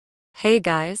Hey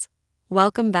guys,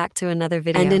 welcome back to another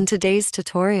video. And in today's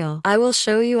tutorial, I will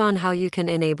show you on how you can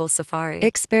enable Safari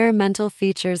experimental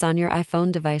features on your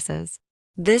iPhone devices.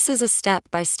 This is a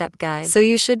step-by-step guide, so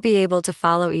you should be able to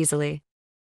follow easily.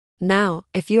 Now,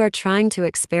 if you are trying to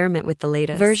experiment with the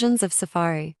latest versions of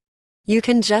Safari, you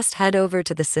can just head over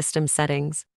to the system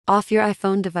settings off your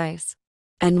iPhone device.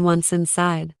 And once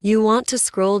inside, you want to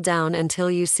scroll down until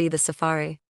you see the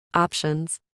Safari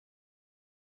options.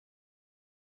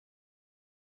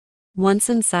 Once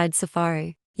inside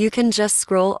Safari, you can just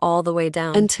scroll all the way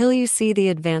down until you see the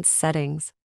advanced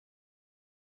settings.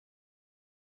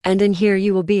 And in here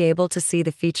you will be able to see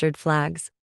the featured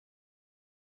flags.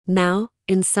 Now,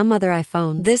 in some other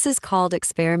iPhones, this is called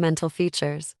experimental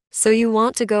features. So you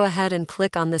want to go ahead and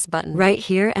click on this button right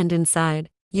here, and inside,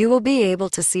 you will be able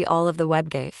to see all of the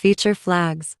WebGate feature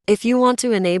flags. If you want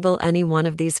to enable any one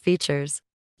of these features,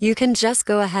 you can just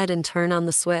go ahead and turn on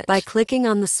the switch by clicking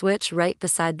on the switch right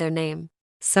beside their name.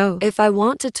 So, if I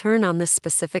want to turn on this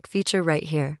specific feature right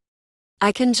here,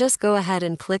 I can just go ahead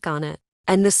and click on it,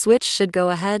 and the switch should go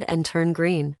ahead and turn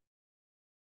green.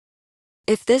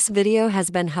 If this video has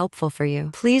been helpful for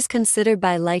you, please consider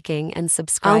by liking and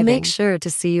subscribing. I'll make sure to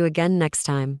see you again next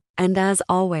time. And as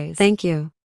always, thank you.